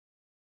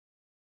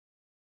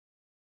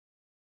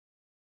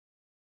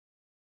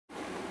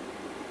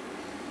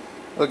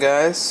Hello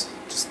guys,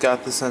 just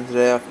got this in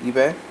today off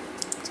eBay.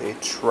 It's a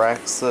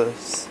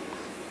Traxxas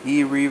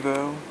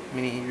E-Revo,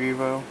 mini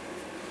E-Revo,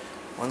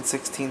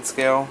 1/16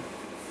 scale,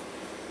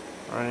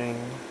 running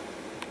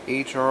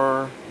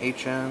HR,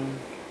 HN,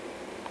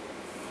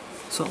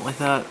 something like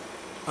that.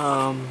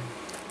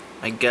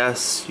 I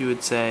guess you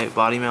would say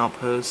body mount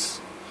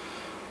posts.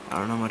 I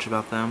don't know much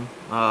about them.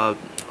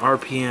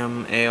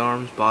 RPM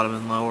A-arms, bottom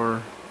and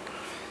lower.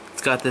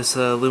 It's got this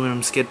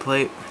aluminum skid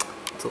plate.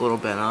 It's a little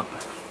bent up.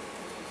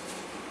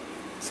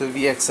 So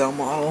VXL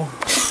model,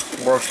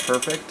 works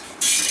perfect.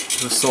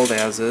 It was sold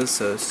as is,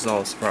 so this is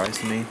all a surprise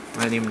to me.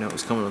 I didn't even know it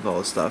was coming with all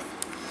this stuff.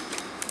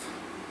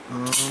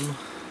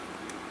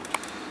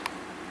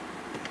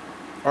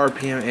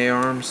 RPM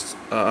A-arms,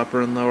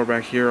 upper and lower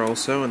back here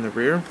also in the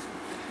rear.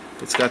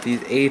 It's got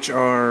these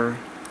HR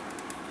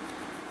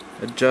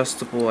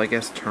adjustable, I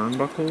guess,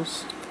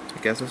 turnbuckles. I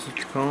guess that's what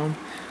you call them.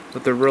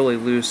 But they're really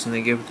loose and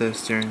they give the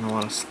steering a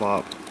lot of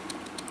slop.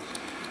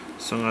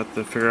 So I'm going to have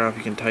to figure out if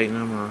you can tighten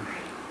them or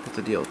what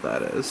the deal with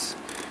that is.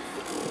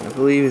 I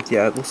believe it,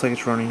 yeah, it looks like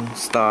it's running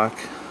stock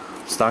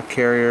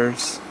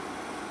carriers.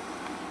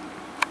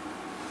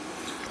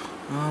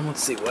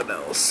 Let's see what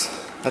else.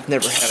 I've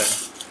never had a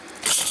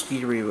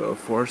E-Revo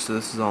before, so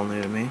this is all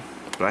new to me.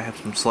 But I have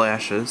some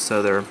slashes,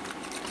 so they're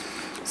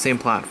same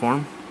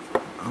platform.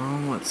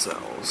 What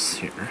else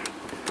here?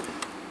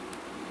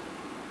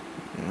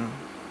 Yeah.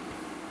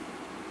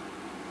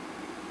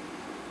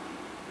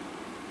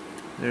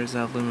 There's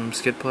that aluminum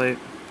skid plate.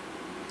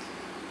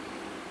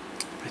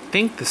 I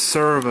think the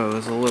servo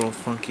is a little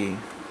funky,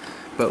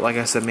 but like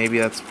I said, maybe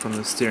that's from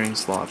the steering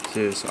slop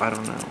too, so I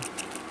don't know.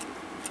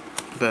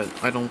 But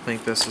I don't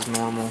think this is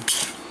normal.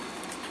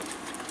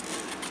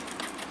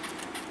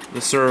 The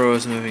servo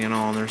is moving at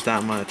all, and there's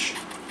that much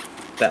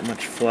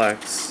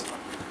flex,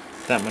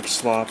 that much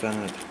slop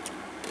in it.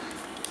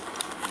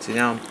 See,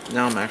 now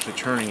I'm actually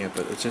turning it,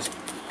 but it's just,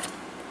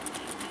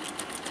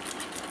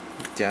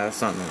 yeah,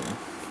 that's not normal.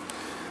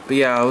 But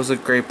yeah, it was a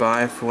great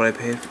buy for what I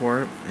paid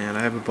for it, and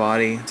I have a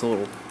body. It's a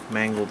little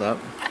mangled up.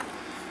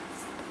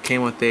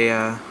 Came with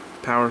a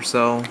power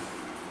cell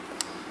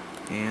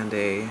and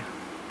a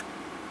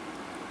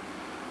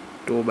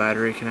dual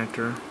battery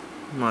connector.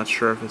 I'm not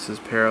sure if this is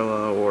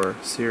parallel or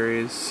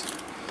series,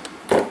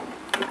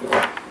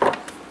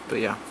 but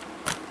yeah.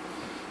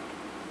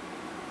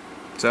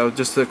 So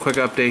just a quick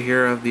update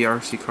here of the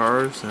RC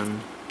cars,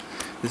 and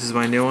this is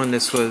my new one.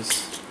 This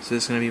is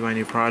going to be my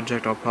new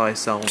project. I'll probably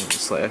sell one of the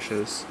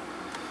slashes.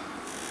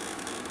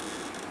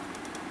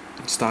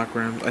 Stock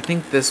rims. I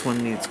think this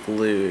one needs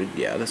glued.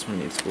 Yeah, this one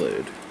needs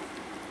glued.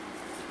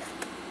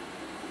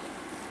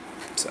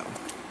 So,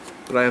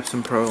 but I have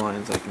some pro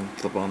lines I can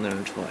flip on there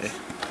until I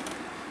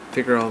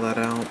figure all that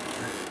out.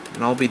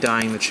 And I'll be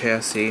dyeing the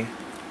chassis.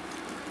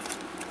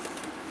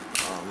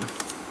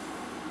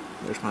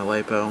 There's my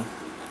lipo.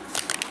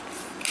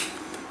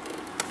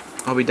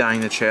 I'll be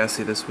dyeing the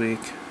chassis this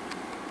week,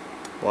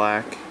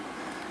 black,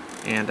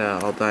 and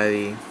I'll dye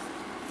the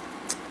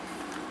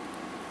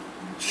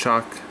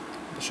shock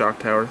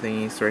tower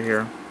thingies right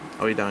here.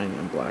 I'll be dyeing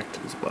them black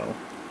as well.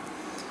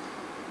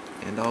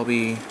 And I'll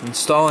be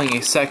installing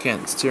a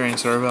second steering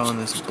servo on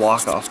this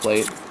block off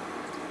plate.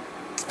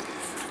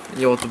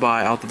 And I'll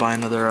have to buy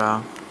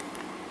another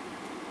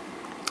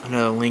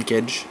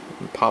linkage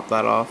and pop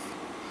that off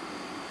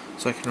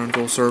so I can run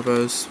dual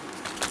servos.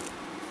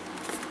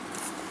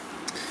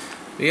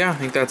 But yeah, I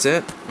think that's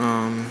it.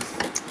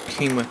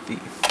 Came with the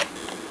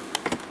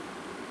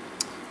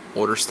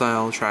order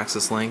style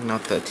Traxxas link,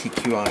 not the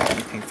TQI or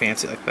anything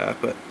fancy like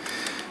that, but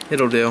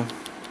it'll do.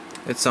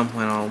 At some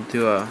point I'll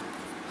do a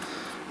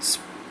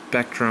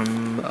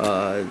Spectrum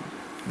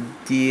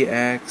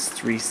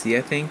DX3C,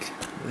 I think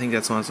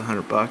that's one that's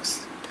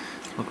 $100.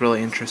 Look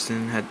really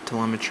interesting, had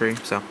telemetry.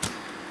 So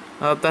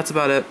that's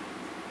about it.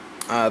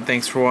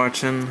 Thanks for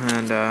watching,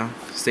 and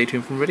stay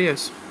tuned for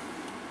videos.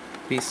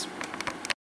 Peace.